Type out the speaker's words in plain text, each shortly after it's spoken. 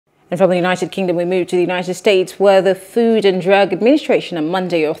And from the United Kingdom, we move to the United States, where the Food and Drug Administration on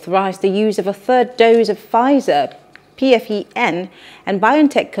Monday authorized the use of a third dose of Pfizer, PFE.N, and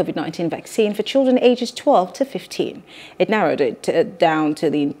BioNTech COVID-19 vaccine for children ages 12 to 15. It narrowed it down to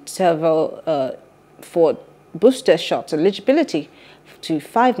the interval for booster shot eligibility to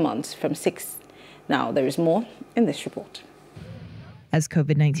 5 months from 6. Now, there is more in this report. As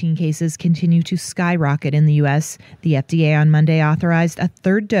COVID-19 cases continue to skyrocket in the U.S., the FDA on Monday authorized a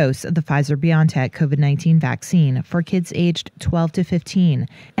third dose of the Pfizer-BioNTech COVID-19 vaccine for kids aged 12 to 15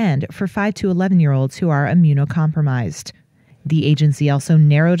 and for 5 to 11-year-olds who are immunocompromised. The agency also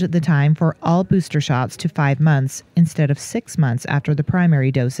narrowed the time for all booster shots to 5 months instead of 6 months after the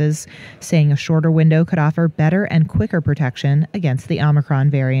primary doses, saying a shorter window could offer better and quicker protection against the Omicron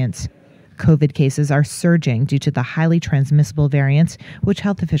variant. COVID cases are surging due to the highly transmissible variant, which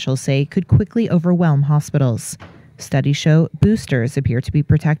health officials say could quickly overwhelm hospitals. Studies show boosters appear to be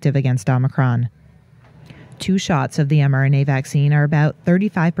protective against Omicron. 2 shots of the mRNA vaccine are about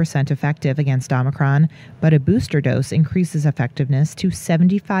 35% effective against Omicron, but a booster dose increases effectiveness to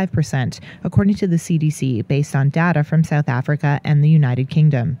 75%, according to the CDC, based on data from South Africa and the United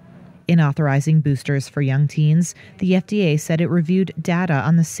Kingdom. In authorizing boosters for young teens, the FDA said it reviewed data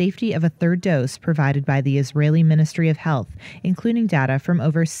on the safety of a third dose provided by the Israeli Ministry of Health, including data from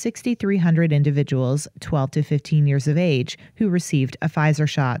over 6,300 individuals 12 to 15 years of age who received a Pfizer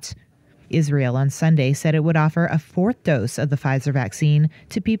shot. Israel on Sunday said it would offer a 4th dose of the Pfizer vaccine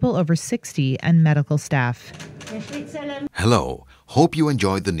to people over 60 and medical staff. Hello. Hope you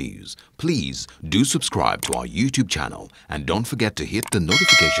enjoyed the news. Please do subscribe to our YouTube channel and don't forget to hit the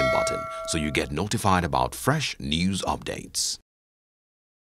notification button so you get notified about fresh news updates.